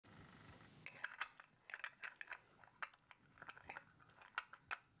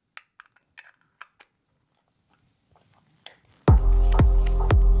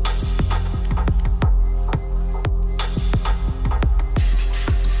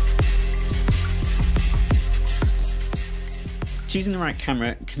choosing the right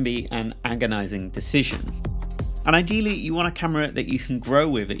camera can be an agonizing decision. And ideally, you want a camera that you can grow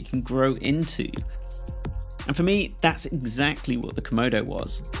with, that you can grow into. And for me, that's exactly what the Komodo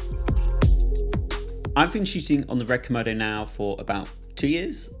was. I've been shooting on the RED Komodo now for about 2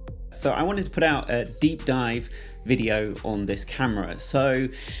 years. So I wanted to put out a deep dive video on this camera. So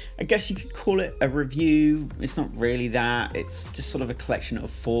I guess you could call it a review. It's not really that. It's just sort of a collection of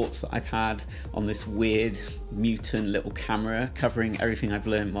thoughts that I've had on this weird mutant little camera, covering everything I've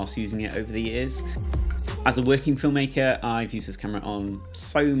learned whilst using it over the years. As a working filmmaker, I've used this camera on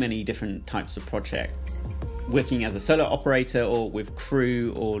so many different types of projects. Working as a solo operator or with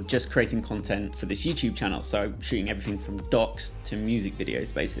crew, or just creating content for this YouTube channel, so shooting everything from docs to music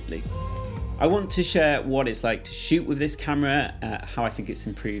videos basically. I want to share what it's like to shoot with this camera, how I think it's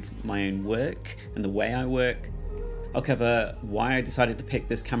improved my own work and the way I work. I'll cover why I decided to pick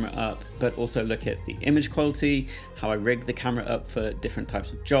this camera up, but also look at the image quality, how I rigged the camera up for different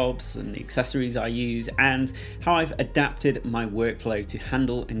types of jobs and the accessories I use, and how I've adapted my workflow to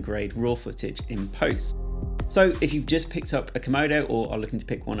handle and grade raw footage in post. So if you've just picked up a Komodo or are looking to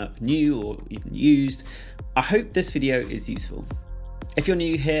pick one up new or even used, I hope this video is useful. If you're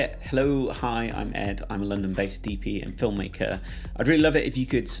new here, hello, hi, I'm Ed. I'm a London-based DP and filmmaker. I'd really love it if you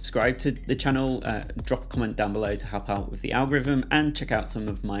could subscribe to the channel, drop a comment down below to help out with the algorithm, and check out some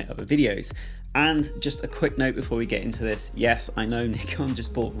of my other videos. And just a quick note before we get into this, yes, I know Nikon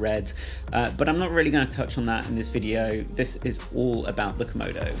just bought RED, but I'm not really going to touch on that in this video. This is all about the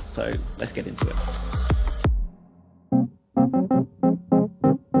Komodo, so let's get into it.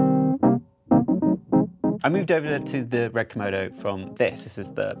 I moved over to the RED Komodo from this. This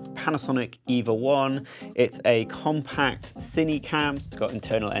is the Panasonic EVA 1. It's a compact cine cam. It's got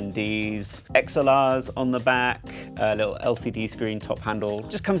internal NDs, XLRs on the back, a little LCD screen, top handle.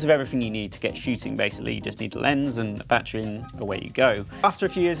 Just comes with everything you need to get shooting basically. You just need a lens and a battery and away you go. After a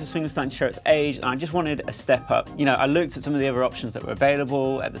few years, this thing was starting to show its age and I just wanted a step up. You know, I looked at some of the other options that were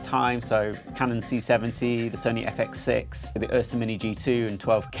available at the time. So Canon C70, the Sony FX6, the Ursa Mini G2 and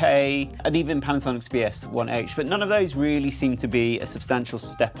 12K, and even Panasonic's BS1H, but none of those really seem to be a substantial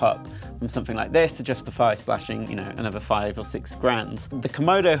step up from something like this to justify splashing, you know, another 5 or 6 grand. The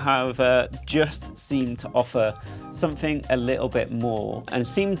Komodo, however, just seemed to offer something a little bit more, and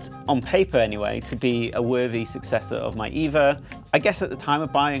seemed, on paper anyway, to be a worthy successor of my EVA. I guess at the time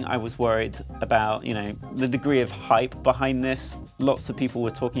of buying, I was worried about, you know, the degree of hype behind this. Lots of people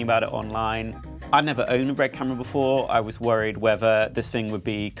were talking about it online. I'd never owned a RED camera before. I was worried whether this thing would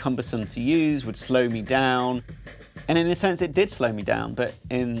be cumbersome to use, would slow me down. And in a sense, it did slow me down, but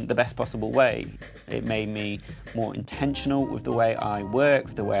in the best possible way. It made me more intentional with the way I work,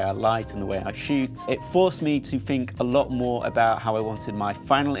 with the way I light and the way I shoot. It forced me to think a lot more about how I wanted my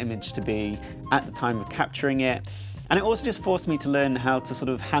final image to be at the time of capturing it. And it also just forced me to learn how to sort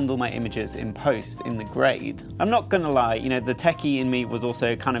of handle my images in post, in the grade. I'm not gonna lie, you know, the techie in me was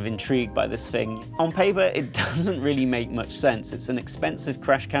also kind of intrigued by this thing. On paper, it doesn't really make much sense. It's an expensive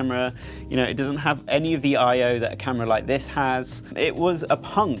crash camera. You know, it doesn't have any of the I/O that a camera like this has. It was a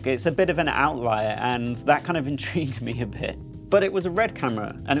punk. It's a bit of an outlier, and that kind of intrigued me a bit. But it was a RED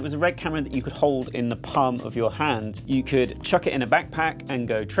camera, and it was a RED camera that you could hold in the palm of your hand. You could chuck it in a backpack and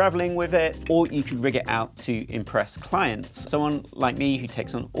go traveling with it, or you could rig it out to impress clients. Someone like me who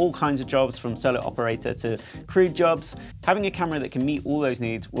takes on all kinds of jobs, from solo operator to crew jobs, having a camera that can meet all those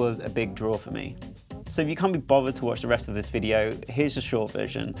needs was a big draw for me. So if you can't be bothered to watch the rest of this video, here's the short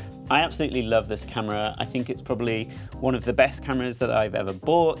version. I absolutely love this camera. I think it's probably one of the best cameras that I've ever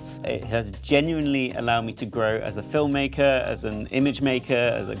bought. It has genuinely allowed me to grow as a filmmaker, as an image maker,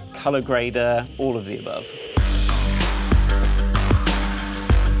 as a color grader, all of the above.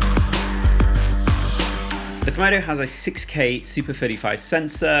 The Komodo has a 6K Super 35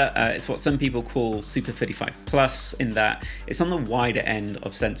 sensor. It's what some people call Super 35 Plus, in that it's on the wider end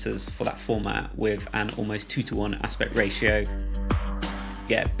of sensors for that format, with an almost 2:1 aspect ratio. You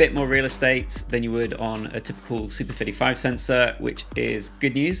get a bit more real estate than you would on a typical Super 35 sensor, which is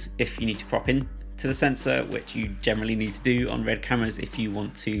good news if you need to crop in to the sensor, which you generally need to do on RED cameras if you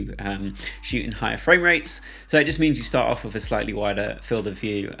want to shoot in higher frame rates. So it just means you start off with a slightly wider field of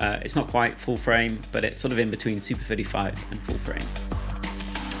view. It's not quite full frame, but it's sort of in between Super 35 and full frame.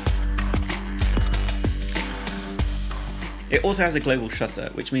 It also has a global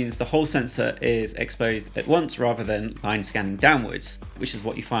shutter, which means the whole sensor is exposed at once rather than line scanning downwards, which is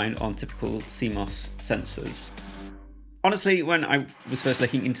what you find on typical CMOS sensors. Honestly, when I was first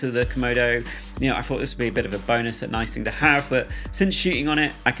looking into the Komodo, you know, I thought this would be a bit of a bonus, a nice thing to have, but since shooting on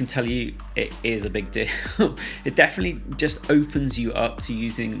it, I can tell you it is a big deal. It definitely just opens you up to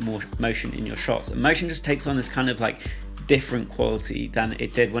using more motion in your shots. And motion just takes on this kind of like different quality than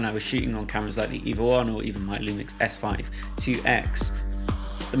it did when I was shooting on cameras like the EVA 1 or even my Lumix S5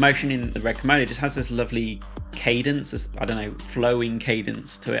 2X. The motion in the RED Komodo just has this lovely cadence, this, I don't know, flowing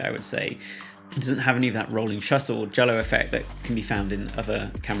cadence to it, I would say. It doesn't have any of that rolling shutter or jello effect that can be found in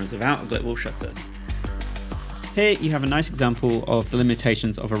other cameras without a blippable shutter. Here you have a nice example of the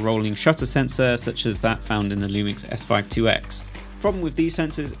limitations of a rolling shutter sensor, such as that found in the Lumix S5 2X. The problem with these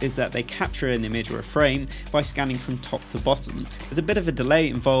sensors is that they capture an image or a frame by scanning from top to bottom. There's a bit of a delay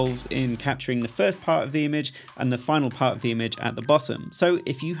involved in capturing the first part of the image and the final part of the image at the bottom. So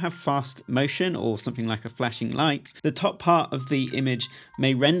if you have fast motion or something like a flashing light, the top part of the image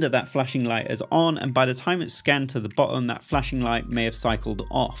may render that flashing light as on, and by the time it's scanned to the bottom, that flashing light may have cycled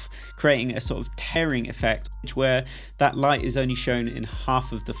off, creating a sort of tearing effect where that light is only shown in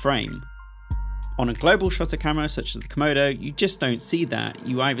half of the frame. On a global shutter camera such as the Komodo, you just don't see that.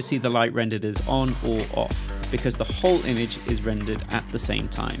 You either see the light rendered as on or off, because the whole image is rendered at the same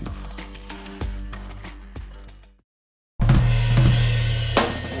time.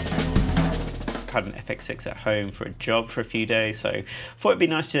 Had an FX6 at home for a job for a few days, so thought it'd be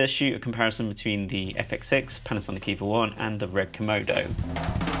nice to shoot a comparison between the FX6, Panasonic EVA 1 and the RED Komodo.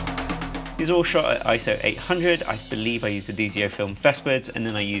 These are all shot at ISO 800. I believe I used the DZO film Vespers, and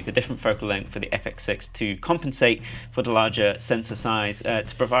then I used a different focal length for the FX6 to compensate for the larger sensor size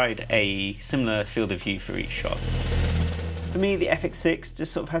to provide a similar field of view for each shot. For me, the FX6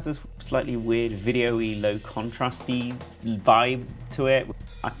 just sort of has this slightly weird video-y, low contrasty vibe to it.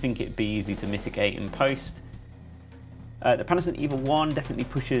 I think it'd be easy to mitigate in post. The Panasonic EVA 1 definitely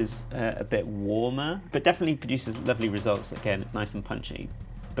pushes a bit warmer, but definitely produces lovely results. Again, it's nice and punchy.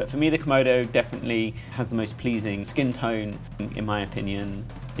 But for me, the Komodo definitely has the most pleasing skin tone, in my opinion.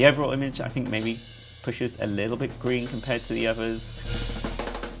 The overall image, I think, maybe pushes a little bit green compared to the others.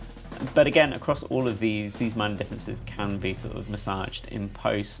 But again, across all of these minor differences can be sort of massaged in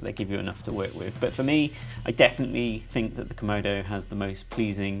post. They give you enough to work with. But for me, I definitely think that the Komodo has the most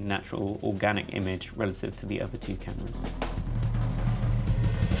pleasing, natural, organic image relative to the other two cameras.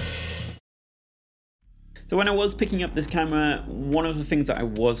 So when I was picking up this camera, one of the things that I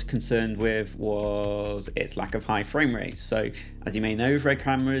was concerned with was its lack of high frame rates. So as you may know with RED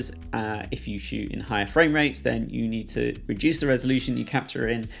cameras, if you shoot in higher frame rates, then you need to reduce the resolution you capture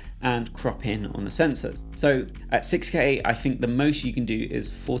in and crop in on the sensors. So at 6K, I think the most you can do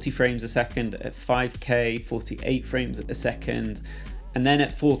is 40 frames a second, at 5K, 48 frames a second, and then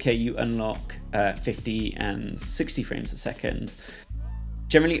at 4K you unlock 50 and 60 frames a second.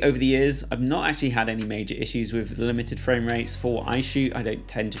 Generally over the years, I've not actually had any major issues with the limited frame rates for what I shoot. I don't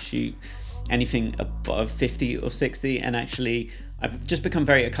tend to shoot anything above 50 or 60, and actually I've just become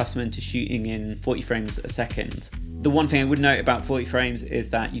very accustomed to shooting in 40 frames a second. The one thing I would note about 40 frames is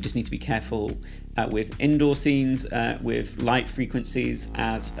that you just need to be careful with indoor scenes, with light frequencies,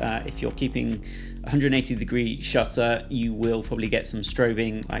 as if you're keeping 180-degree shutter, you will probably get some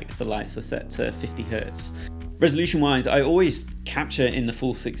strobing, like if the lights are set to 50 Hertz. Resolution-wise, I always capture in the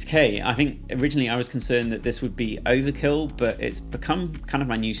full 6K. I think originally I was concerned that this would be overkill, but it's become kind of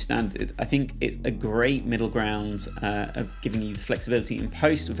my new standard. I think it's a great middle ground of giving you the flexibility in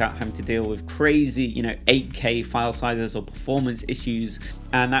post without having to deal with crazy, 8K file sizes or performance issues.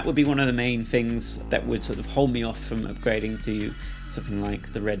 And that would be one of the main things that would sort of hold me off from upgrading to something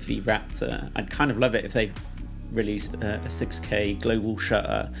like the RED V Raptor. I'd kind of love it if they released a 6K global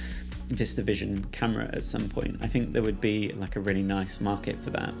shutter VistaVision camera at some point. I think there would be like a really nice market for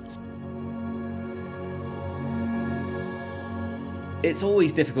that. It's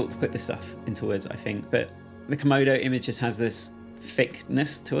always difficult to put this stuff into words, I think, but the Komodo image just has this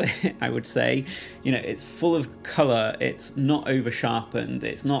thickness to it, I would say. It's full of color, it's not over sharpened,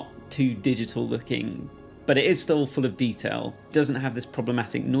 it's not too digital looking, but it is still full of detail. It doesn't have this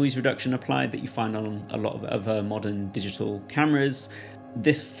problematic noise reduction applied that you find on a lot of other modern digital cameras.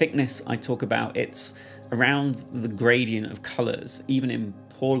 This thickness I talk about, it's around the gradient of colors. Even in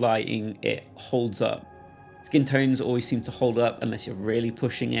poor lighting, it holds up. Skin tones always seem to hold up unless you're really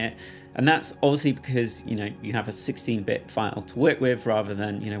pushing it. And that's obviously because, you have a 16-bit file to work with rather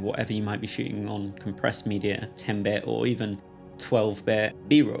than, whatever you might be shooting on compressed media, 10-bit or even 12-bit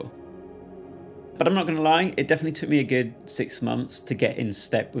B-roll. But I'm not going to lie, it definitely took me a good 6 months to get in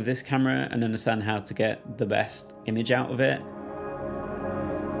step with this camera and understand how to get the best image out of it.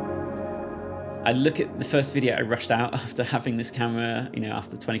 I look at the first video I rushed out after having this camera,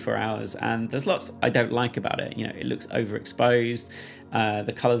 after 24 hours, and there's lots I don't like about it. It looks overexposed,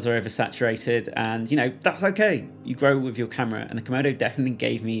 the colors are oversaturated, and that's okay. You grow with your camera, and the Komodo definitely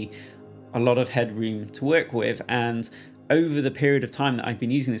gave me a lot of headroom to work with, and over the period of time that I've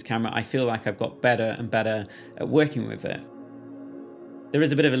been using this camera, I feel like I've got better and better at working with it. There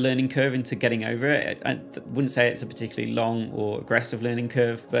is a bit of a learning curve into getting over it. I wouldn't say it's a particularly long or aggressive learning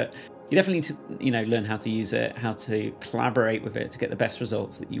curve, but you definitely need to, learn how to use it, how to collaborate with it to get the best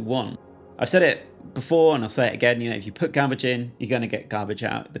results that you want. I've said it before and I'll say it again, if you put garbage in, you're going to get garbage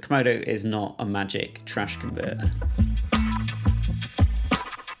out. The Komodo is not a magic trash converter.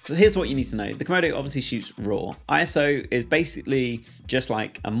 So here's what you need to know. The Komodo obviously shoots RAW. ISO is basically just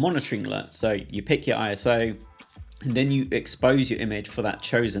like a monitoring LUT. So you pick your ISO, and then you expose your image for that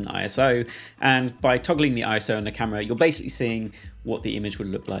chosen ISO. And by toggling the ISO on the camera, you're basically seeing what the image would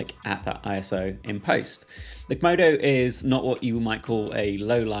look like at that ISO in post. The Komodo is not what you might call a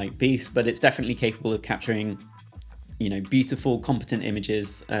low light beast, but it's definitely capable of capturing beautiful, competent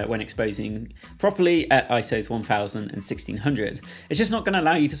images when exposing properly at ISOs 1000 and 1600. It's just not going to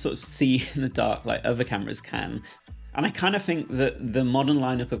allow you to sort of see in the dark like other cameras can. And I kind of think that the modern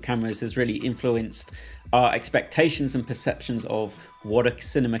lineup of cameras has really influenced our expectations and perceptions of what a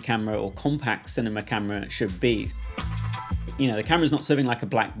cinema camera or compact cinema camera should be. The camera's not serving like a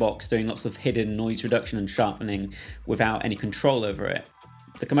black box doing lots of hidden noise reduction and sharpening without any control over it.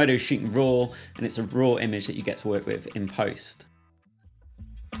 The Komodo is shooting RAW, and it's a RAW image that you get to work with in post.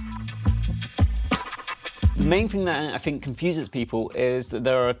 The main thing that I think confuses people is that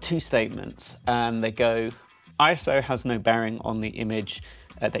there are two statements, and they go, ISO has no bearing on the image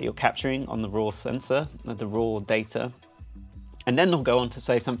that you're capturing on the RAW sensor, the RAW data. And then they'll go on to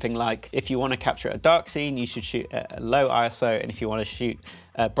say something like, if you want to capture a dark scene, you should shoot at a low ISO, and if you want to shoot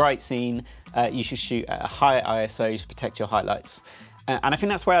a bright scene, you should shoot at a higher ISO to protect your highlights. And I think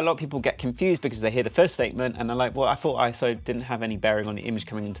that's where a lot of people get confused, because they hear the first statement and they're like, well, I thought ISO didn't have any bearing on the image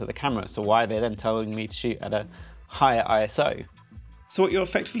coming into the camera, so why are they then telling me to shoot at a higher ISO? So what you're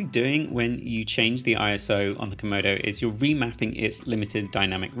effectively doing when you change the ISO on the Komodo is you're remapping its limited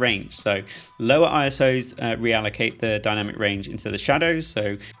dynamic range. So lower ISOs reallocate the dynamic range into the shadows.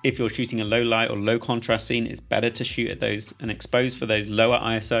 So if you're shooting a low light or low contrast scene, it's better to shoot at those and expose for those lower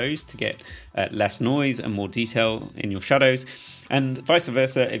ISOs to get less noise and more detail in your shadows. And vice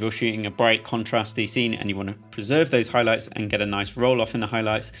versa, if you're shooting a bright contrasty scene and you want to preserve those highlights and get a nice roll off in the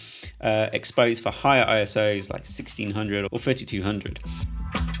highlights, expose for higher ISOs like 1600 or 3200.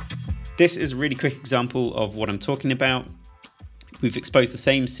 This is a really quick example of what I'm talking about. We've exposed the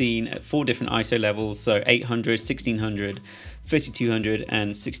same scene at 4 different ISO levels, so 800, 1600, 3200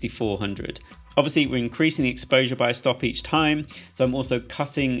 and 6400. Obviously, we're increasing the exposure by a stop each time, so I'm also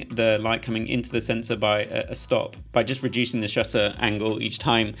cutting the light coming into the sensor by a stop by just reducing the shutter angle each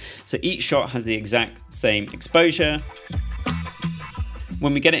time. So each shot has the exact same exposure.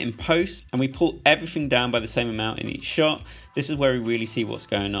 When we get it in post and we pull everything down by the same amount in each shot, this is where we really see what's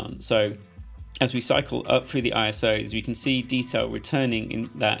going on. So as we cycle up through the ISOs, we can see detail returning in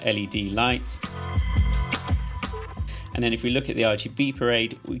that LED light. And then if we look at the RGB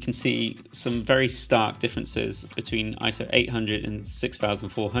parade, we can see some very stark differences between ISO 800 and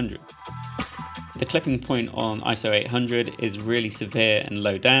 6400. The clipping point on ISO 800 is really severe and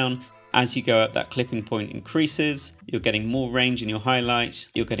low down. As you go up, that clipping point increases. You're getting more range in your highlights.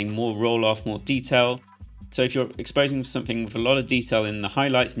 You're getting more roll off, more detail. So if you're exposing something with a lot of detail in the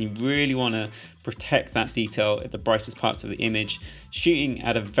highlights and you really want to protect that detail at the brightest parts of the image, shooting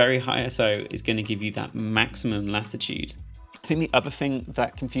at a very high ISO is going to give you that maximum latitude. I think the other thing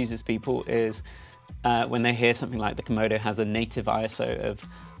that confuses people is when they hear something like the Komodo has a native ISO of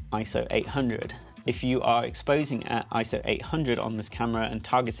ISO 800. If you are exposing at ISO 800 on this camera and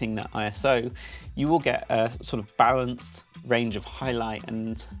targeting that ISO, you will get a sort of balanced range of highlight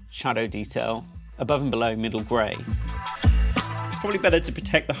and shadow detail above and below middle grey. It's probably better to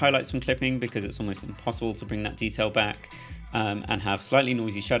protect the highlights from clipping because it's almost impossible to bring that detail back and have slightly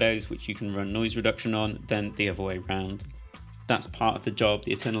noisy shadows which you can run noise reduction on than the other way around. That's part of the job,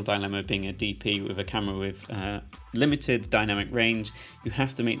 the eternal dilemma of being a DP with a camera with limited dynamic range. You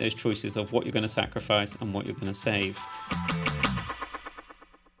have to make those choices of what you're going to sacrifice and what you're going to save.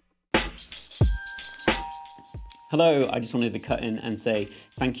 Hello, I just wanted to cut in and say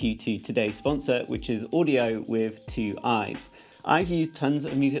thank you to today's sponsor, which is Audiio with 2 eyes. I've used tons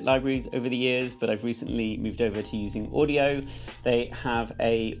of music libraries over the years, but I've recently moved over to using Audiio. They have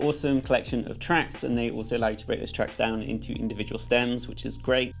an awesome collection of tracks, and they also allow you to break those tracks down into individual stems, which is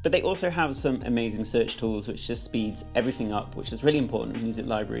great. But they also have some amazing search tools, which just speeds everything up, which is really important in music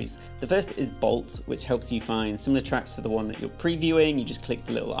libraries. The first is Bolt, which helps you find similar tracks to the one that you're previewing. You just click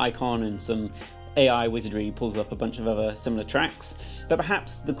the little icon and some AI wizardry pulls up a bunch of other similar tracks, but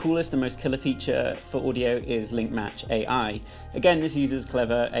perhaps the coolest and most killer feature for Audiio is Link Match AI. Again, this uses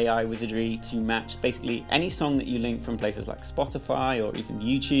clever AI wizardry to match basically any song that you link from places like Spotify or even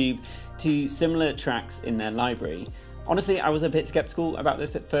YouTube to similar tracks in their library. Honestly, I was a bit skeptical about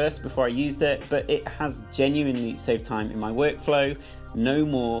this at first before I used it, but it has genuinely saved time in my workflow. No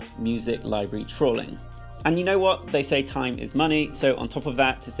more music library trawling. And you know what? They say time is money, so on top of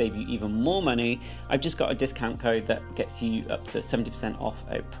that, to save you even more money, I've just got a discount code that gets you up to 70% off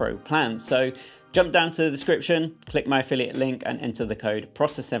a pro plan. So jump down to the description, click my affiliate link and enter the code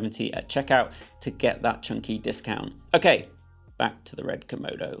PROCESS70 at checkout to get that chunky discount. Okay, back to the RED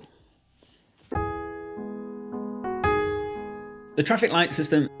Komodo. The traffic light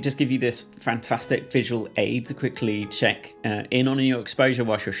system just gives you this fantastic visual aid to quickly check in on your exposure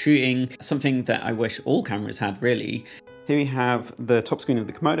whilst you're shooting, something that I wish all cameras had really. Here we have the top screen of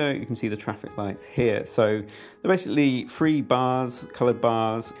the Komodo. You can see the traffic lights here. So they're basically 3 bars, colored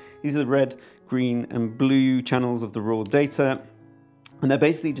bars. These are the red, green and blue channels of the raw data. And they're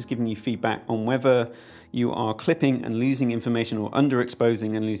basically just giving you feedback on whether you are clipping and losing information or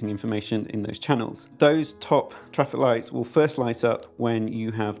underexposing and losing information in those channels. Those top traffic lights will first light up when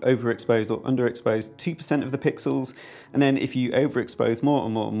you have overexposed or underexposed 2% of the pixels. And then if you overexpose more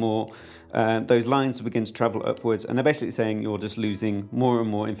and more and more, those lines will begin to travel upwards. And they're basically saying you're just losing more and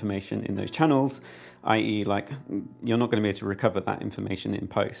more information in those channels, i.e. like you're not going to be able to recover that information in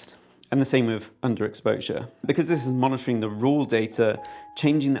post. And the same with underexposure. Because this is monitoring the raw data,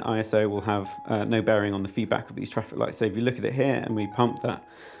 changing the ISO will have no bearing on the feedback of these traffic lights. So if you look at it here and we pump that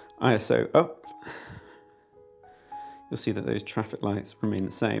ISO up, you'll see that those traffic lights remain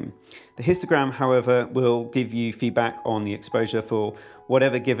the same. The histogram, however, will give you feedback on the exposure for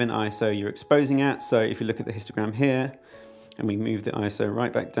whatever given ISO you're exposing at. So if you look at the histogram here and we move the ISO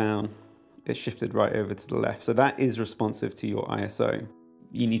right back down, it's shifted right over to the left. So that is responsive to your ISO.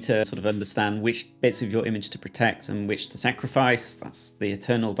 You need to sort of understand which bits of your image to protect and which to sacrifice. That's the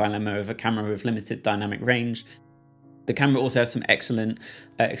eternal dilemma of a camera with limited dynamic range. The camera also has some excellent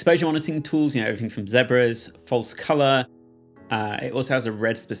exposure monitoring tools, you know, everything from zebras, false color. It also has a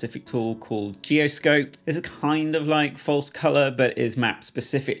RED specific tool called Geoscope. This is kind of like false color, but is mapped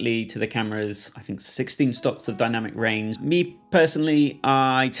specifically to the camera's, I think, 16 stops of dynamic range. Me personally,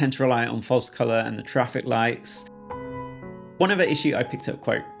 I tend to rely on false color and the traffic lights. One other issue I picked up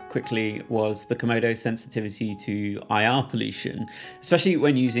quite quickly was the Komodo's sensitivity to IR pollution, especially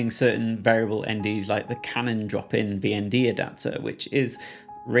when using certain variable NDs like the Canon drop-in VND adapter, which is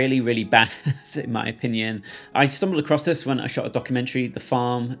really bad in my opinion. I stumbled across this when I shot a documentary, The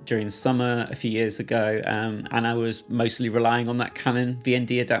Farm, during the summer a few years ago, and I was mostly relying on that Canon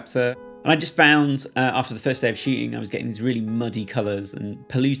VND adapter. And I just found after the first day of shooting, I was getting these really muddy colors and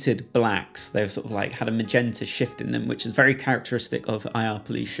polluted blacks. They were sort of like had a magenta shift in them, which is very characteristic of IR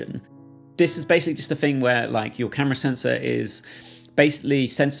pollution. This is basically just a thing where like your camera sensor is basically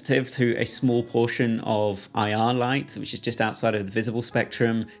sensitive to a small portion of IR light, which is just outside of the visible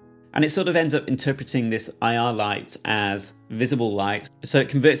spectrum. And it sort of ends up interpreting this IR light as visible light, so it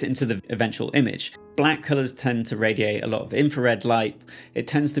converts it into the eventual image. Black colors tend to radiate a lot of infrared light. It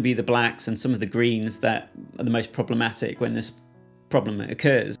tends to be the blacks and some of the greens that are the most problematic when this problem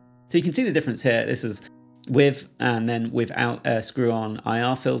occurs. So you can see the difference here. This is with and then without a screw-on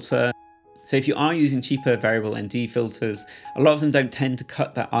IR filter. So if you are using cheaper variable ND filters, a lot of them don't tend to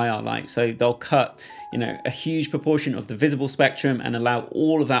cut that IR light. So they'll cut, you know, a huge proportion of the visible spectrum and allow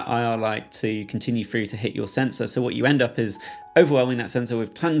all of that IR light to continue through to hit your sensor. So what you end up is overwhelming that sensor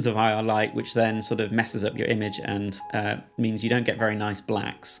with tons of IR light, which then sort of messes up your image and means you don't get very nice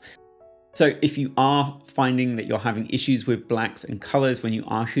blacks. So if you are finding that you're having issues with blacks and colors when you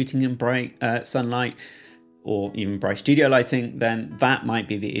are shooting in bright sunlight, or even bright studio lighting, then that might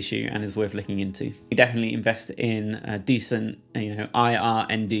be the issue and is worth looking into. You definitely invest in decent, you know, IR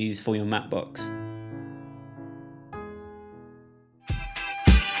NDs for your matte box.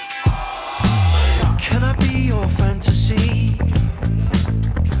 Can I be your fantasy?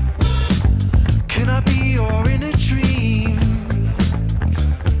 Can I be your inner dream?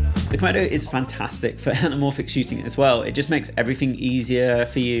 The Komodo is fantastic for anamorphic shooting as well. It just makes everything easier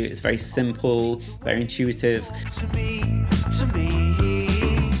for you. It's very simple, very intuitive.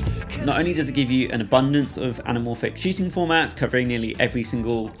 Not only does it give you an abundance of anamorphic shooting formats covering nearly every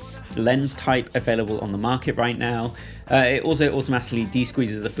single lens type available on the market right now, it also automatically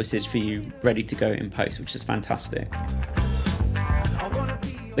de-squeezes the footage for you ready to go in post, which is fantastic.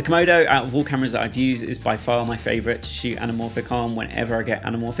 The Komodo, out of all cameras that I've used, is by far my favourite to shoot anamorphic on. Whenever I get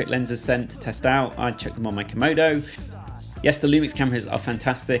anamorphic lenses sent to test out, I check them on my Komodo. Yes, the Lumix cameras are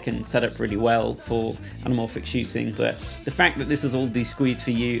fantastic and set up really well for anamorphic shooting, but the fact that this is all de-squeezed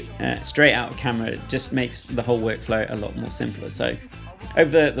for you straight out of camera just makes the whole workflow a lot more simpler. So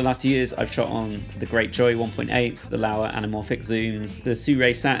over the last 2 years, I've shot on the Greatjoy 1.8s, the Laowa anamorphic zooms, the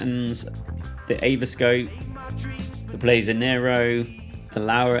Sirui Saturns, the Avascope, the Blazer Nero, the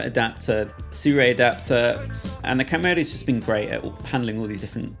Laowa adapter, Sirui adapter, and the camera has just been great at handling all these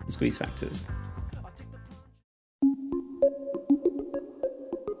different squeeze factors.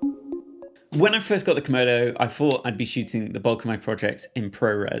 When I first got the Komodo, I thought I'd be shooting the bulk of my projects in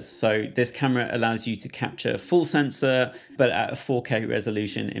ProRes. So this camera allows you to capture full sensor, but at a 4K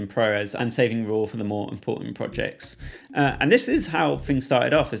resolution in ProRes and saving RAW for the more important projects. And this is how things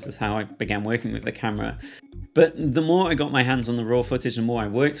started off. This is how I began working with the camera. But the more I got my hands on the RAW footage, the more I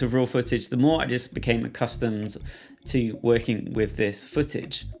worked with RAW footage, the more I just became accustomed to working with this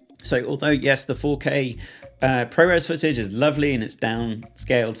footage. So although yes, the 4K ProRes footage is lovely and it's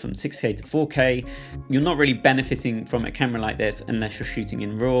downscaled from 6K to 4K, you're not really benefiting from a camera like this unless you're shooting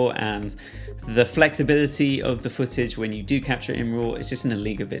in RAW, and the flexibility of the footage when you do capture it in RAW is just in a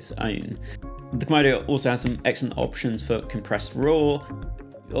league of its own. The Komodo also has some excellent options for compressed RAW.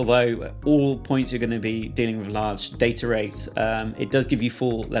 Although at all points you're going to be dealing with large data rates, it does give you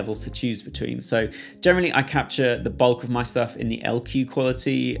 4 levels to choose between. So generally I capture the bulk of my stuff in the LQ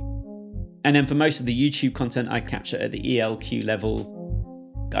quality, and then for most of the YouTube content I capture at the ELQ level.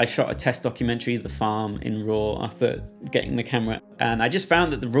 I shot a test documentary, The Farm, in RAW after getting the camera, and I just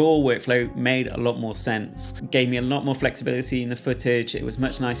found that the RAW workflow made a lot more sense. It gave me a lot more flexibility in the footage. It was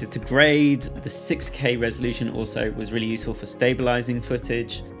much nicer to grade. The 6K resolution also was really useful for stabilizing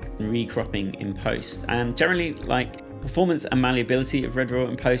footage and recropping in post. And generally, like, performance and malleability of RED RAW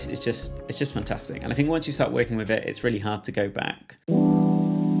in post is just fantastic. And I think once you start working with it, it's really hard to go back.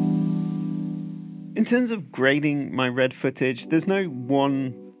 In terms of grading my RED footage, there's no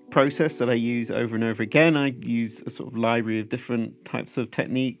one process that I use over and over again. I use a sort of library of different types of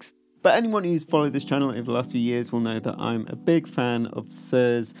techniques. But anyone who's followed this channel over the last few years will know that I'm a big fan of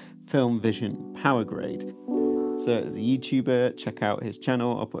Sir's Film Vision Power Grade. Sir is a YouTuber, check out his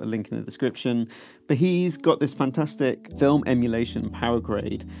channel, I'll put a link in the description. But he's got this fantastic film emulation power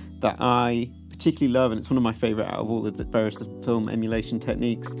grade that I particularly love, and it's one of my favorite out of all of the various film emulation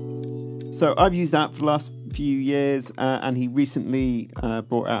techniques. So I've used that for the last few years, and he recently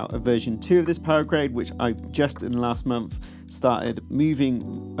brought out a version 2 of this power grade, which I've just in the last month started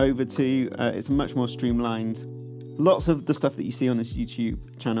moving over to. It's much more streamlined. Lots of the stuff that you see on this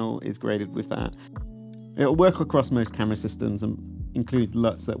YouTube channel is graded with that. It'll work across most camera systems and include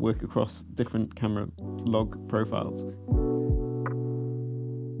LUTs that work across different camera log profiles.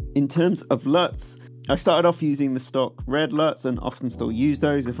 In terms of LUTs, I started off using the stock RED LUTs and often still use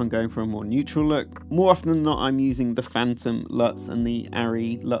those if I'm going for a more neutral look. More often than not, I'm using the Phantom LUTs and the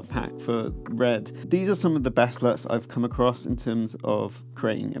ARRI LUT pack for RED. These are some of the best LUTs I've come across in terms of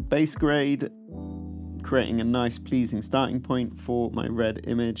creating a base grade, creating a nice pleasing starting point for my RED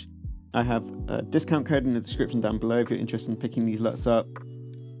image. I have a discount code in the description down below if you're interested in picking these LUTs up.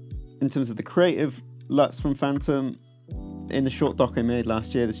 In terms of the creative LUTs from Phantom, in the short doc I made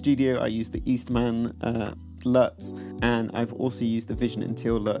last year, the studio, I used the Eastman LUTs, and I've also used the Vision and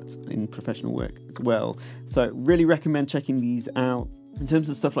Teal LUT in professional work as well. So really recommend checking these out. In terms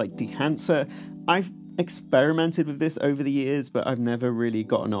of stuff like Dehancer, I've experimented with this over the years, but I've never really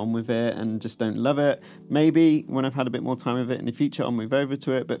gotten on with it and just don't love it. Maybe when I've had a bit more time with it in the future, I'll move over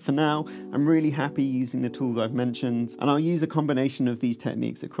to it. But for now, I'm really happy using the tools I've mentioned. And I'll use a combination of these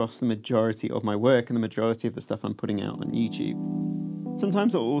techniques across the majority of my work and the majority of the stuff I'm putting out on YouTube.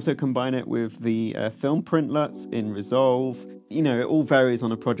 Sometimes I'll also combine it with the film print LUTs in Resolve. You know, it all varies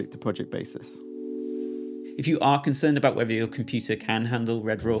on a project to project basis. If you are concerned about whether your computer can handle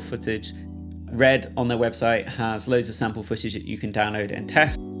RED RAW footage, RED on their website has loads of sample footage that you can download and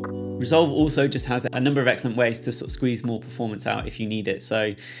test. Resolve also just has a number of excellent ways to sort of squeeze more performance out if you need it.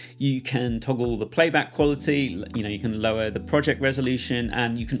 So you can toggle the playback quality, you know, you can lower the project resolution,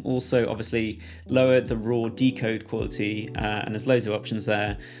 and you can also obviously lower the raw decode quality, and there's loads of options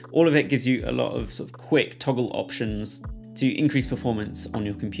there. All of it gives you a lot of sort of quick toggle options to increase performance on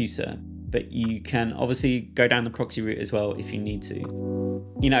your computer. But you can obviously go down the proxy route as well if you need to.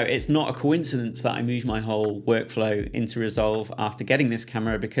 You know, it's not a coincidence that I moved my whole workflow into Resolve after getting this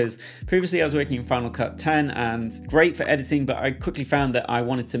camera, because previously I was working in Final Cut 10 and great for editing, but I quickly found that I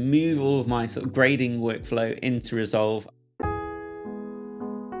wanted to move all of my sort of grading workflow into Resolve.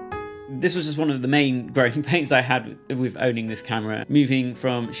 This was just one of the main growing pains I had with owning this camera, moving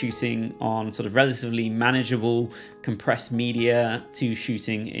from shooting on sort of relatively manageable compressed media to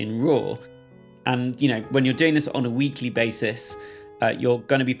shooting in RAW. And, you know, when you're doing this on a weekly basis, you're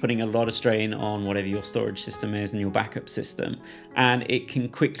going to be putting a lot of strain on whatever your storage system is and your backup system, and it can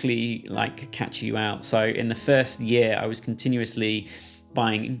quickly like catch you out. So in the first year, I was continuously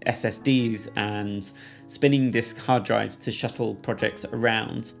buying SSDs and spinning disk hard drives to shuttle projects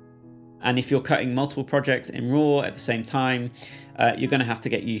around. And if you're cutting multiple projects in RAW at the same time, you're going to have to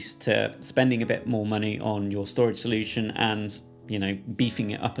get used to spending a bit more money on your storage solution and, you know, beefing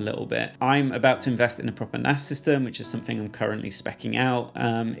it up a little bit. I'm about to invest in a proper NAS system, which is something I'm currently speccing out.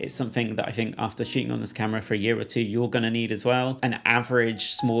 It's something that I think after shooting on this camera for a year or two, you're going to need as well. An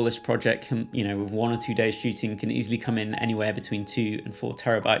average smallish project can, you know, with 1 or 2 days shooting, can easily come in anywhere between 2 and 4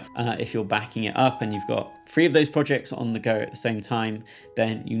 terabytes. If you're backing it up and you've got 3 of those projects on the go at the same time,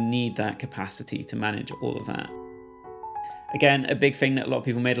 then you need that capacity to manage all of that. Again, a big thing that a lot of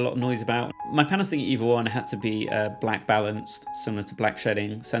people made a lot of noise about. My Panasonic EVA 1 had to be black balanced, similar to black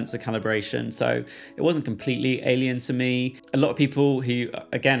shedding, sensor calibration, so it wasn't completely alien to me. A lot of people who,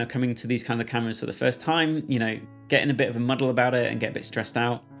 again, are coming to these kind of cameras for the first time, you know, get in a bit of a muddle about it and get a bit stressed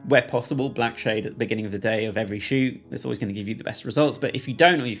out. Where possible, black shade at the beginning of the day of every shoot. It's always going to give you the best results, but if you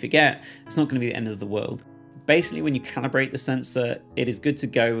don't or you forget, it's not going to be the end of the world. Basically, when you calibrate the sensor, it is good to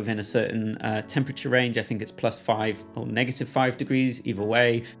go within a certain temperature range. I think it's +5 or -5 degrees either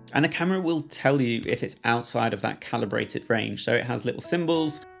way. And the camera will tell you if it's outside of that calibrated range. So it has little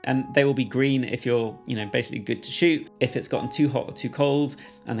symbols and they will be green if you're, you know, basically good to shoot. If it's gotten too hot or too cold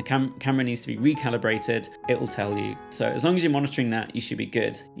and the camera needs to be recalibrated, it will tell you. So as long as you're monitoring that, you should be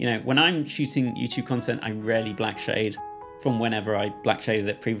good. You know, when I'm shooting YouTube content, I rarely black shade. From whenever I black shaded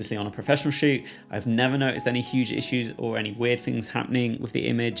it previously on a professional shoot, I've never noticed any huge issues or any weird things happening with the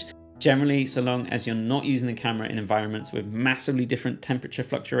image. Generally, so long as you're not using the camera in environments with massively different temperature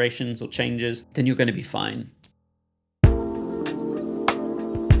fluctuations or changes, then you're going to be fine.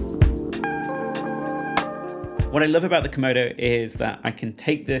 What I love about the Komodo is that I can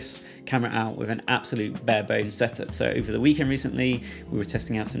take this camera out with an absolute bare bones setup. So over the weekend recently, we were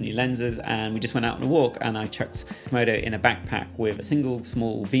testing out some new lenses and we just went out on a walk and I chucked Komodo in a backpack with a single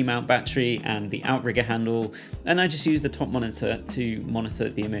small V-mount battery and the outrigger handle. And I just used the top monitor to monitor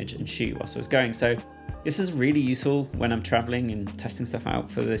the image and shoot whilst I was going. So this is really useful when I'm traveling and testing stuff out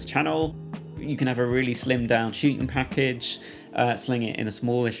for this channel. You can have a really slimmed down shooting package, sling it in a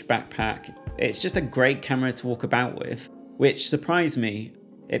smallish backpack. It's just a great camera to walk about with, which surprised me.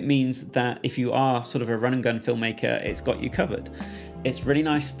 It means that if you are sort of a run and gun filmmaker, it's got you covered. It's really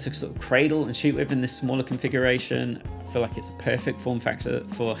nice to sort of cradle and shoot with in this smaller configuration. I feel like it's a perfect form factor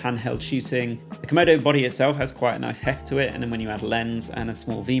for handheld shooting. The Komodo body itself has quite a nice heft to it, and then when you add a lens and a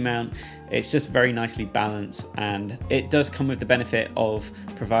small V-mount, it's just very nicely balanced, and it does come with the benefit of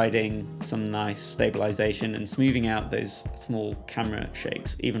providing some nice stabilization and smoothing out those small camera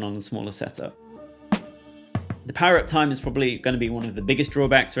shakes, even on a smaller setup. The power up time is probably going to be one of the biggest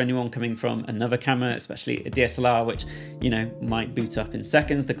drawbacks for anyone coming from another camera, especially a DSLR, which, you know, might boot up in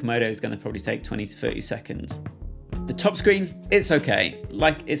seconds. The Komodo is going to probably take 20 to 30 seconds. The top screen, it's okay.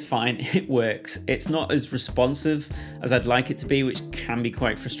 Like, it's fine, it works. It's not as responsive as I'd like it to be, which can be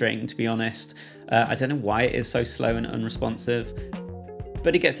quite frustrating, to be honest. I don't know why it is so slow and unresponsive,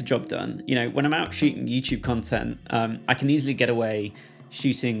 but it gets the job done. You know, when I'm out shooting YouTube content, I can easily get away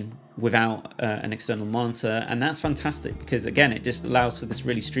shooting without an external monitor, and that's fantastic because, again, it just allows for this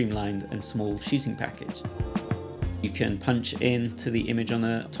really streamlined and small shooting package. You can punch into the image on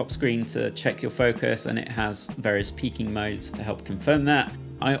the top screen to check your focus, and it has various peaking modes to help confirm that.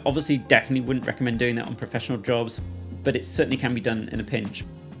 I obviously definitely wouldn't recommend doing that on professional jobs, but it certainly can be done in a pinch.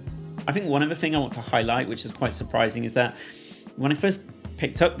 I think one other thing I want to highlight, which is quite surprising, is that when I first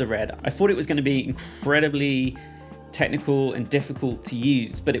picked up the RED, I thought it was going to be incredibly technical and difficult to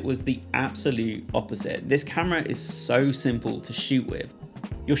use, but it was the absolute opposite. This camera is so simple to shoot with.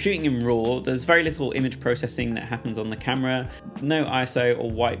 You're shooting in RAW, there's very little image processing that happens on the camera, no ISO or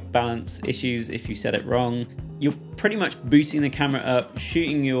white balance issues if you set it wrong. You're pretty much booting the camera up,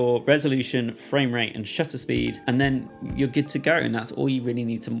 shooting your resolution, frame rate and shutter speed, and then you're good to go, and that's all you really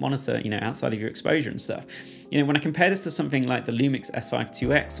need to monitor, you know, outside of your exposure and stuff. You know, when I compare this to something like the Lumix S5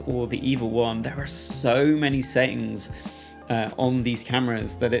 IIX or the EVA 1, there are so many settings on these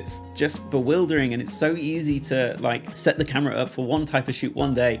cameras that it's just bewildering, and it's so easy to like set the camera up for one type of shoot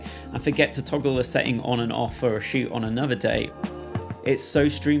one day and forget to toggle a setting on and off for a shoot on another day. It's so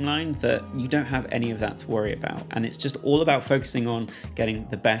streamlined that you don't have any of that to worry about, and it's just all about focusing on getting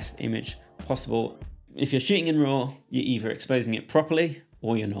the best image possible. If you're shooting in RAW, you're either exposing it properly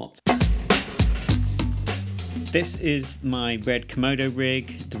or you're not. This is my RED Komodo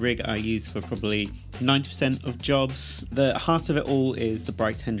rig, the rig I use for probably 90% of jobs. The heart of it all is the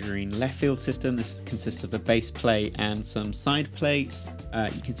bright Tangerine left field system. This consists of a base plate and some side plates.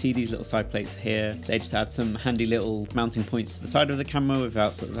 You can see these little side plates here. They just add some handy little mounting points to the side of the camera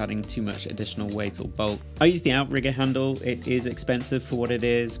without sort of adding too much additional weight or bulk. I use the outrigger handle. It is expensive for what it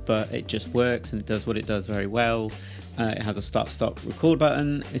is, but it just works and it does what it does very well. It has a start-stop record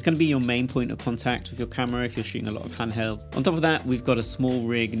button. It's going to be your main point of contact with your camera if you're shooting a lot of handheld. On top of that, we've got a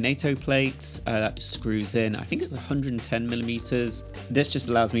SmallRig NATO plate that just screws in. I think it's 110 millimeters. This just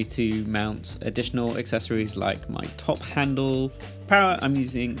allows me to mount additional accessories like my top handle. Power, I'm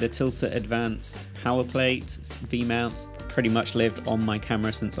using the Tilta Advanced power plate V-mount. Pretty much lived on my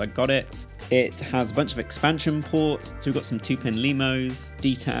camera since I got it. It has a bunch of expansion ports. So we've got some 2-pin LEMOs,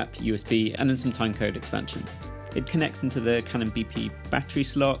 DTAP, USB, and then some timecode expansion. It connects into the Canon BP battery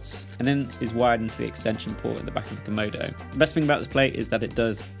slots and then is wired into the extension port at the back of the Komodo. The best thing about this plate is that it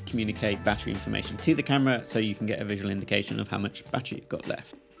does communicate battery information to the camera, so you can get a visual indication of how much battery you've got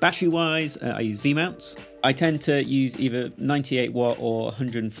left. Battery wise, I use V-mounts. I tend to use either 98 watt or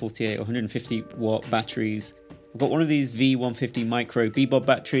 148 or 150 watt batteries. I've got one of these V150 micro Bebob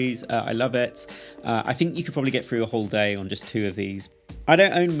batteries. I love it. I think you could probably get through a whole day on just 2 of these. I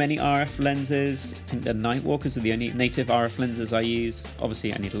don't own many RF lenses. I think the Nightwalkers are the only native RF lenses I use.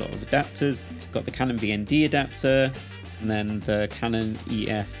 Obviously I need a lot of adapters. Got the Canon VND adapter, and then the Canon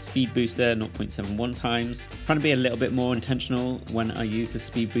EF speed booster 0.71 times. Trying to be a little bit more intentional when I use the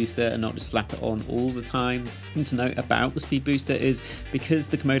speed booster and not just slap it on all the time. Thing to note about the speed booster is because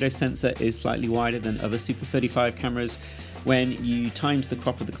the Komodo sensor is slightly wider than other Super 35 cameras, when you times the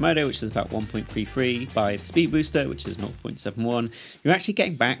crop of the Komodo, which is about 1.33, by the speed booster, which is 0.71, you're actually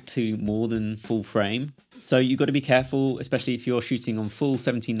getting back to more than full frame. So you've got to be careful, especially if you're shooting on full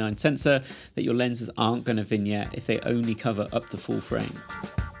 17:9 sensor, that your lenses aren't going to vignette if they only cover up to full frame.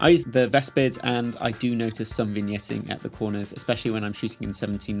 I use the Vespids and I do notice some vignetting at the corners, especially when I'm shooting in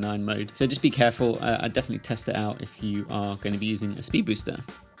 17:9 mode. So just be careful. I'd definitely test it out if you are going to be using a speed booster.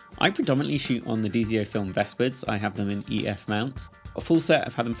 I predominantly shoot on the DZO Film Vespids. I have them in EF mounts. A full set,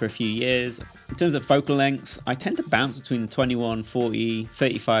 I've had them for a few years. In terms of focal lengths, I tend to bounce between 21, 40,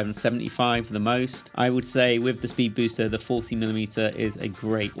 35 and 75 the most. I would say with the speed booster, the 40mm is a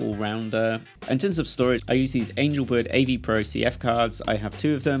great all-rounder. In terms of storage, I use these Angelbird AV Pro CF cards. I have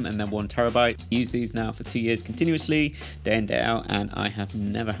 2 of them and they're 1 terabyte. I use these now for 2 years continuously, day in, day out, and I have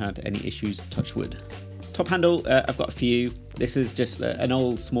never had any issues, touch wood. Top handle, I've got a few. This is just an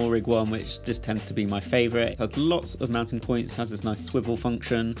old SmallRig one, which just tends to be my favorite. It has lots of mounting points, has this nice swivel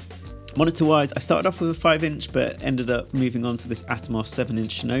function. Monitor wise, I started off with a 5-inch, but ended up moving on to this Atomos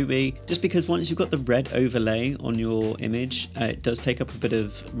 7-inch Shinobi, just because once you've got the red overlay on your image, it does take up a bit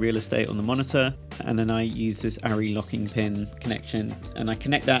of real estate on the monitor. And then I use this ARRI locking pin connection, and I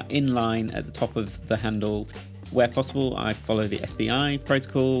connect that in line at the top of the handle. Where possible, I follow the SDI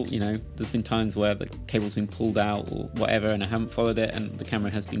protocol. You know, there's been times where the cable's been pulled out or whatever and I haven't followed it and the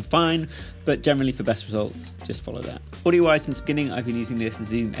camera has been fine, but generally for best results, just follow that. Audio wise, since the beginning, I've been using this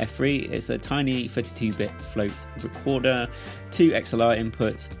Zoom F3. It's a tiny 32-bit float recorder, 2 XLR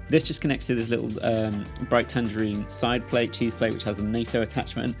inputs. This just connects to this little bright Tangerine side plate, cheese plate, which has a NATO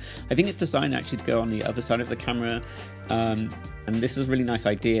attachment. I think it's designed actually to go on the other side of the camera. And this is a really nice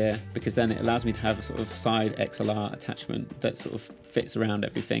idea because then it allows me to have a sort of side XLR attachment that sort of fits around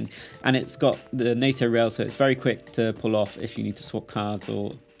everything. And it's got the NATO rail, so it's very quick to pull off if you need to swap cards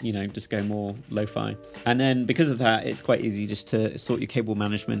or, you know, just go more lo-fi. And then because of that, it's quite easy just to sort your cable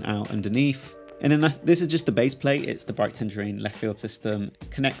management out underneath. And then this is just the base plate. It's the bright Tangerine left field system.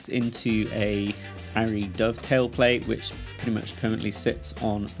 It connects into a ARRI dovetail plate, which pretty much permanently sits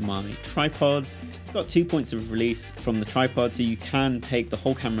on my tripod. It's got 2 points of release from the tripod, so you can take the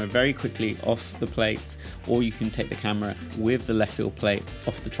whole camera very quickly off the plate, or you can take the camera with the left field plate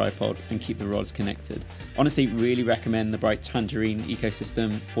off the tripod and keep the rods connected. Honestly, really recommend the bright Tangerine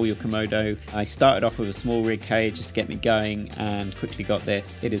ecosystem for your Komodo. I started off with a SmallRig cage just to get me going and quickly got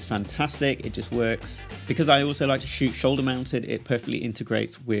this. It is fantastic. It just works. Because I also like to shoot shoulder mounted, it perfectly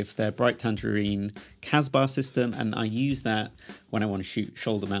integrates with their bright Tangerine Casbar system, and I use that when I want to shoot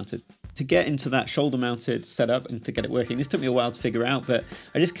shoulder mounted. To get into that shoulder mounted setup and to get it working, this took me a while to figure out, but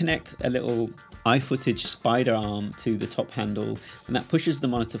I just connect a little iFootage spider arm to the top handle, and that pushes the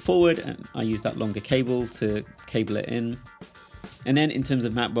monitor forward, and I use that longer cable to cable it in. And then in terms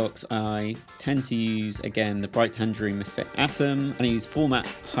of matte box, I tend to use, again, the bright Tangerine MisFit Atom, and I use format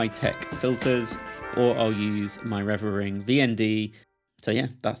high-tech filters, or I'll use my Revering VND. So yeah,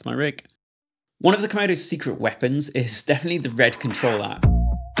 that's my rig. One of the Komodo's secret weapons is definitely the RED control app.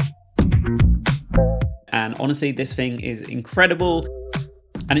 And honestly, this thing is incredible.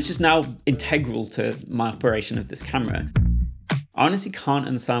 And it's just now integral to my operation of this camera. I honestly can't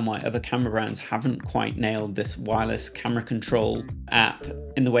understand why other camera brands haven't quite nailed this wireless camera control app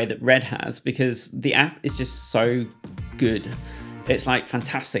in the way that RED has, because the app is just so good. It's like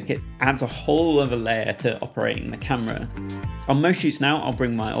fantastic. It adds a whole other layer to operating the camera. On most shoots now, I'll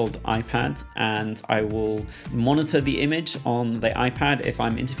bring my old iPad and I will monitor the image on the iPad. If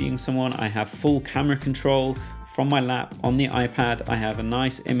I'm interviewing someone, I have full camera control from my lap on the iPad. I have a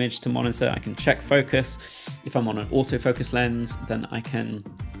nice image to monitor. I can check focus. If I'm on an autofocus lens, then I can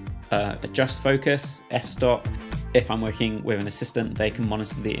adjust focus, f-stop. If I'm working with an assistant, they can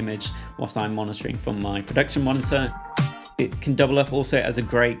monitor the image whilst I'm monitoring from my production monitor. It can double up also as a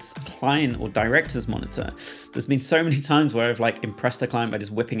great client or director's monitor. There's been so many times where I've like impressed the client by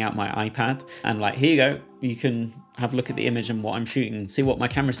just whipping out my iPad and like, here you go, you can have a look at the image and what I'm shooting, see what my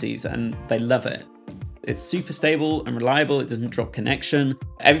camera sees, and they love it. It's super stable and reliable. It doesn't drop connection.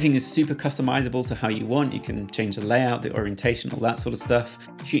 Everything is super customizable to how you want. You can change the layout, the orientation, all that sort of stuff.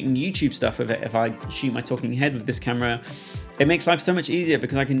 Shooting YouTube stuff with it, if I shoot my talking head with this camera, it makes life so much easier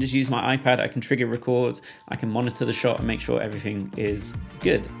because I can just use my iPad, I can trigger record, I can monitor the shot and make sure everything is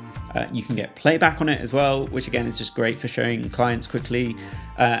good. You can get playback on it as well, which again is just great for showing clients quickly.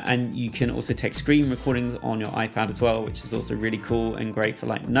 And you can also take screen recordings on your iPad as well, which is also really cool and great for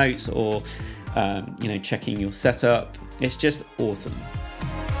like notes or you know, checking your setup. It's just awesome.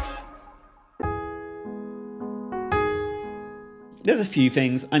 There's a few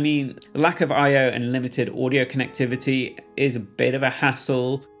things. I mean, the lack of I/O and limited audio connectivity is a bit of a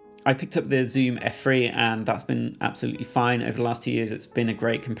hassle. I picked up the Zoom F3 and that's been absolutely fine. Over the last 2 years, it's been a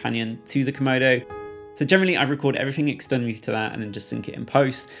great companion to the Komodo. So generally I record everything externally to that and then just sync it in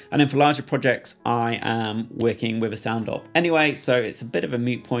post. And then for larger projects, I am working with a sound op anyway, so it's a bit of a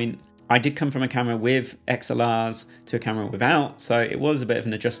moot point. I did come from a camera with XLRs to a camera without, so it was a bit of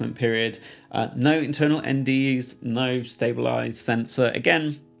an adjustment period. No internal NDs, no stabilized sensor.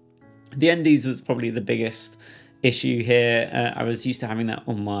 Again, the NDs was probably the biggest issue here. I was used to having that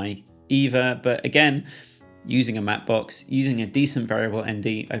on my Eva, but again, using a matte box, using a decent variable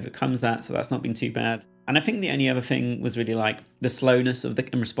ND overcomes that, so that's not been too bad. And I think the only other thing was really like the slowness of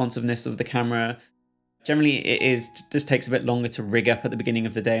and responsiveness of the camera. Generally, it just takes a bit longer to rig up at the beginning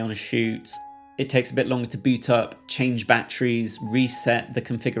of the day on a shoot. It takes a bit longer to boot up, change batteries, reset the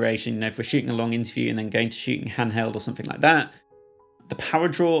configuration. You know, if we're shooting a long interview and then going to shooting handheld or something like that. The power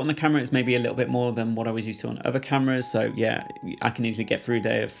draw on the camera is maybe a little bit more than what I was used to on other cameras. So yeah, I can easily get through a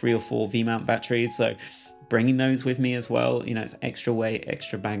day of 3 or 4 V-mount batteries. So bringing those with me as well, you know, it's extra weight,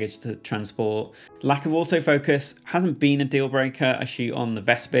 extra baggage to transport. Lack of autofocus hasn't been a deal breaker. I shoot on the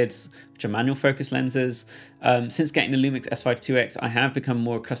Vespids, which are manual focus lenses. Since getting the Lumix S5 IIX, I have become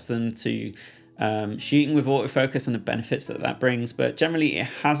more accustomed to shooting with autofocus and the benefits that that brings, but generally it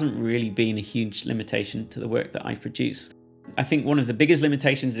hasn't really been a huge limitation to the work that I produce. I think one of the biggest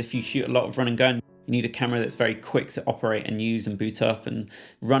limitations is if you shoot a lot of run and gun, you need a camera that's very quick to operate and use and boot up and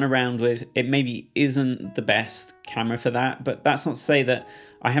run around with. It maybe isn't the best camera for that, but that's not to say that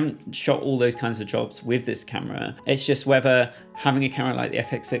I haven't shot all those kinds of jobs with this camera. It's just whether having a camera like the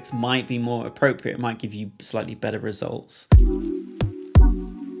FX6 might be more appropriate, might give you slightly better results.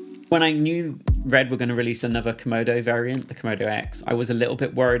 When I knew RED were going to release another Komodo variant, the Komodo X, I was a little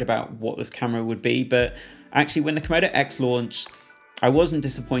bit worried about what this camera would be, but actually when the Komodo X launched, I wasn't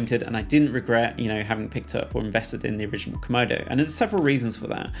disappointed and I didn't regret, you know, having picked up or invested in the original Komodo. And there's several reasons for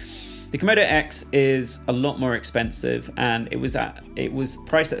that. The Komodo X is a lot more expensive and it was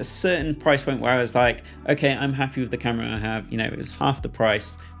priced at a certain price point where I was like, okay, I'm happy with the camera I have. You know, it was half the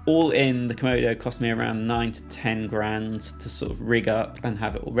price. All in, the Komodo cost me around 9 to 10 grand to sort of rig up and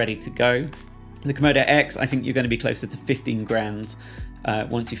have it all ready to go. The Komodo X, I think you're going to be closer to 15 grand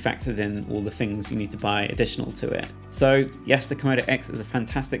once you factored in all the things you need to buy additional to it. So yes, the Komodo X is a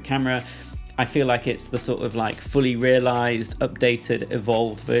fantastic camera. I feel like it's the sort of like fully realized, updated,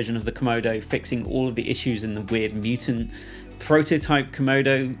 evolved version of the Komodo, fixing all of the issues in the weird mutant prototype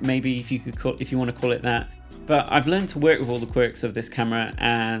Komodo, maybe if you want to call it that. But I've learned to work with all the quirks of this camera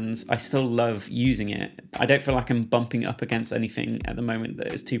and I still love using it. I don't feel like I'm bumping up against anything at the moment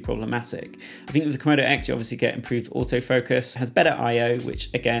that is too problematic. I think with the Komodo X, you obviously get improved autofocus, has better I/O, which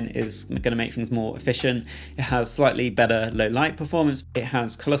again is going to make things more efficient. It has slightly better low light performance. It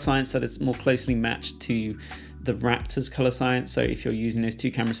has color science that is more closely matched to the Raptor's color science. So if you're using those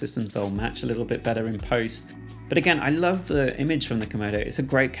two camera systems, they'll match a little bit better in post. But again, I love the image from the Komodo. It's a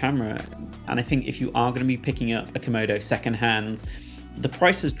great camera. And I think if you are going to be picking up a Komodo secondhand, The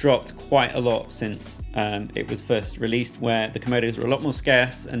price has dropped quite a lot since it was first released, where the Komodos were a lot more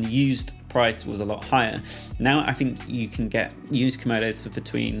scarce and the used price was a lot higher. Now I think you can get used Komodos for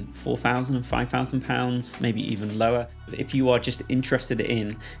between £4,000 and £5,000, maybe even lower. If you are just interested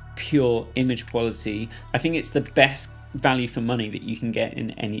in pure image quality, I think it's the best value for money that you can get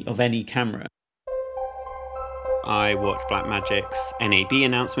in any camera. I watched BlackMagic's NAB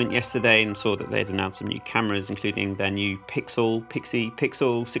announcement yesterday and saw that they'd announced some new cameras, including their new PYXL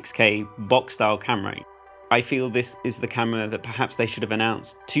 6K box style camera. I feel this is the camera that perhaps they should have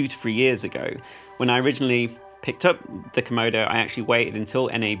announced 2 to 3 years ago. When I originally picked up the Komodo, I actually waited until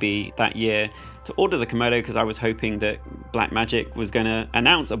NAB that year to order the Komodo because I was hoping that BlackMagic was going to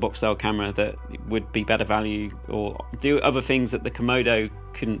announce a box style camera that would be better value or do other things that the Komodo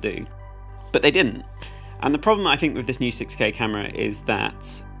couldn't do. But they didn't. And the problem I think with this new 6K camera is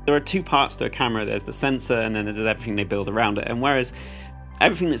that there are 2 parts to a camera. There's the sensor and then there's everything they build around it. And whereas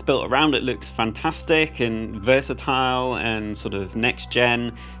everything that's built around it looks fantastic and versatile and sort of next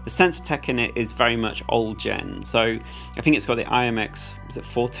gen, the sensor tech in it is very much old gen. So I think it's got the IMX, is it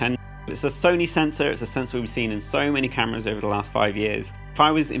 410? It's a Sony sensor. It's a sensor we've seen in so many cameras over the last 5 years. If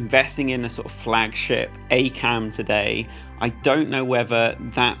I was investing in a sort of flagship A cam today, I don't know whether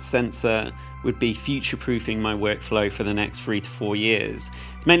that sensor would be future-proofing my workflow for the next 3 to 4 years.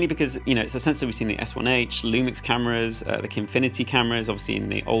 It's mainly because, you know, it's a sensor we've seen in the S1H, Lumix cameras, the Kinfinity cameras, obviously in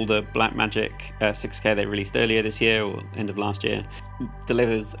the older BlackMagic 6K they released earlier this year or end of last year. It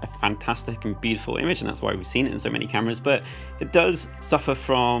delivers a fantastic and beautiful image, and that's why we've seen it in so many cameras, but it does suffer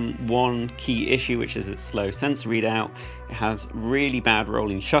from one key issue, which is its slow sensor readout. It has really bad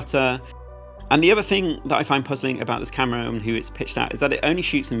rolling shutter. And the other thing that I find puzzling about this camera and who it's pitched at is that it only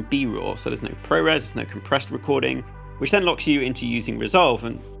shoots in B-RAW, so there's no ProRes, there's no compressed recording, which then locks you into using Resolve.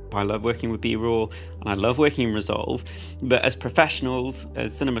 And I love working with B-RAW and I love working in Resolve, but as professionals,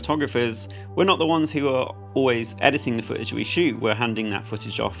 as cinematographers, we're not the ones who are always editing the footage we shoot. We're handing that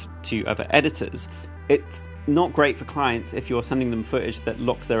footage off to other editors. It's not great for clients if you're sending them footage that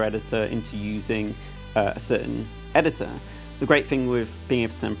locks their editor into using a certain editor. The great thing with being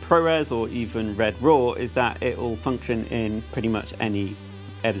able to send ProRes or even Red RAW is that it will function in pretty much any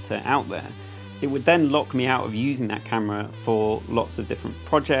editor out there. It would then lock me out of using that camera for lots of different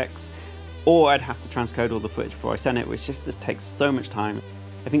projects, or I'd have to transcode all the footage before I send it, which just takes so much time.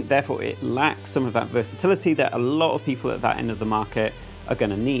 I think therefore it lacks some of that versatility that a lot of people at that end of the market are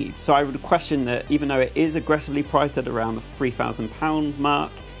going to need. So I would question that even though it is aggressively priced at around the £3,000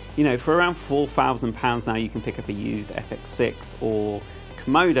 mark, you know, for around £4,000 now you can pick up a used FX6 or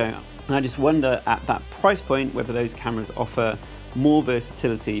Komodo. And I just wonder at that price point whether those cameras offer more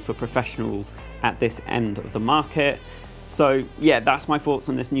versatility for professionals at this end of the market. So yeah, that's my thoughts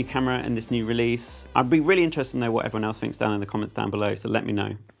on this new camera and this new release. I'd be really interested to know what everyone else thinks down in the comments down below, so let me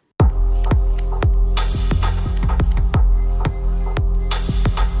know.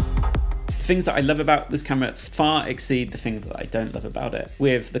 The things that I love about this camera far exceed the things that I don't love about it.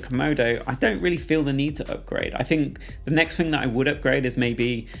 With the Komodo, I don't really feel the need to upgrade. I think the next thing that I would upgrade is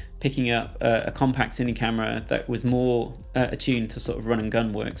maybe picking up a compact cine camera that was more attuned to sort of run and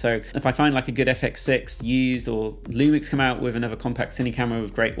gun work. So if I find like a good FX6 used, or Lumix come out with another compact cine camera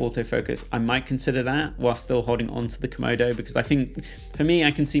with great autofocus, I might consider that while still holding on to the Komodo, because I think for me,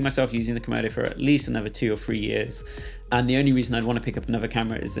 I can see myself using the Komodo for at least another 2 or 3 years. And the only reason I'd want to pick up another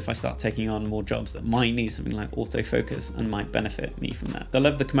camera is if I start taking on more jobs that might need something like autofocus and might benefit me from that. I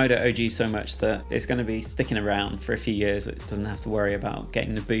love the Komodo OG so much that it's going to be sticking around for a few years. It doesn't have to worry about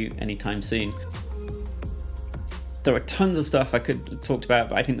getting the boot anytime soon. There are tons of stuff I could talk about,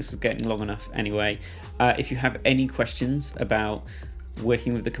 but I think this is getting long enough anyway. If you have any questions about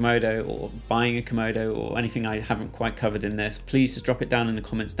working with the Komodo or buying a Komodo or anything I haven't quite covered in this, please just drop it down in the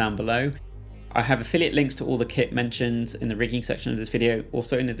comments down below. I have affiliate links to all the kit mentioned in the rigging section of this video,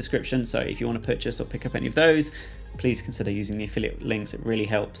 also in the description, so if you want to purchase or pick up any of those, please consider using the affiliate links. It really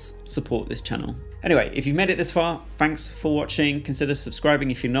helps support this channel. Anyway, if you've made it this far, thanks for watching. Consider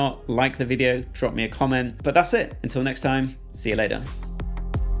subscribing if you're not, like the video, drop me a comment, but that's it. Until next time, see you later.